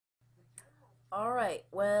Alright,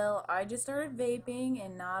 well, I just started vaping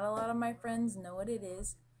and not a lot of my friends know what it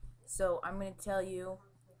is. So I'm going to tell you,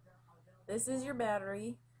 this is your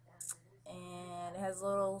battery and it has a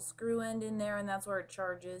little screw end in there and that's where it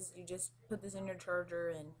charges. You just put this in your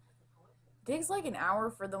charger and it takes like an hour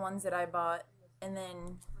for the ones that I bought, and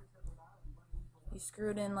then you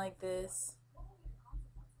screw it in like this.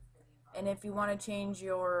 And if you want to change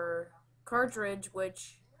your cartridge,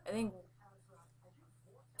 which I think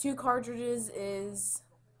 2 cartridges is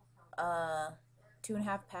uh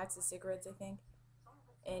 2.5 packs of cigarettes, I think.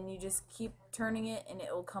 And you just keep turning it and it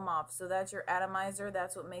will come off. So that's your atomizer.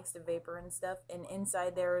 That's what makes the vapor and stuff. And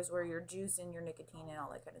inside there is where your juice and your nicotine and all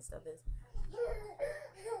that kind of stuff is.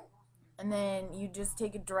 And then you just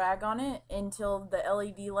take a drag on it until the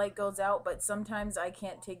LED light goes out. But sometimes I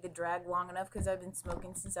can't take the drag long enough because I've been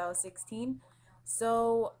smoking since I was 16.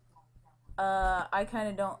 So I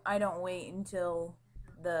don't wait until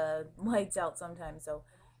the lights out sometimes. So,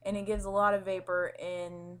 and it gives a lot of vapor,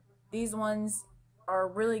 and these ones are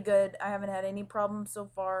really good. I haven't had any problems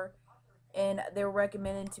so far, and they were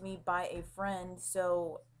recommended to me by a friend.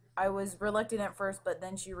 So I was reluctant at first, but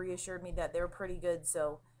then she reassured me that they were pretty good.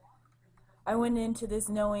 So I went into this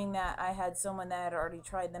knowing that I had someone that had already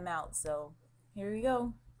tried them out. So here you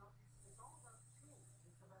go.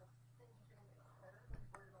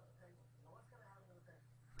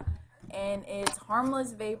 And it's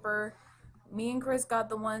harmless vapor. Me and Chris got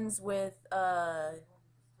the ones with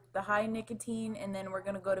the high nicotine, and then we're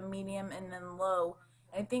gonna go to medium and then low.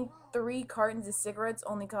 And I think 3 cartons of cigarettes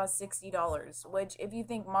only cost $60, which if you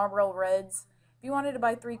think Marlboro Reds, if you wanted to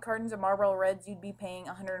buy 3 cartons of Marlboro Reds, you'd be paying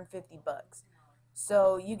 150 bucks.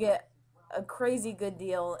 So you get a crazy good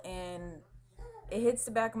deal, and it hits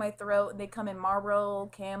the back of my throat. They come in Marlboro,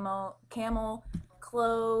 camel,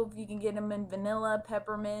 clove. You can get them in vanilla,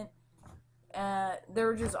 peppermint.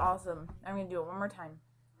 They're just awesome. I'm gonna do it one more time.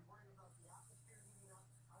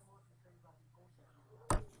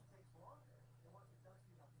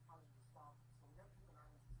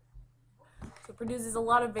 So it produces a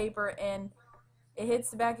lot of vapor and it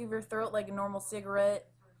hits the back of your throat like a normal cigarette.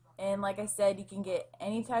 And like I said, you can get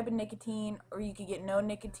any type of nicotine or you can get no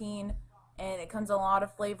nicotine. And it comes in a lot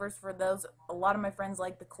of flavors for those. A lot of my friends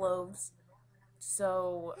like the cloves.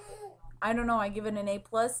 So I don't know. I give it an A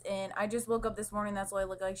plus. And I just woke up this morning. That's why I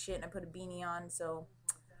look like shit. And I put a beanie on. So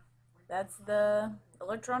that's the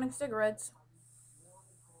electronic cigarettes.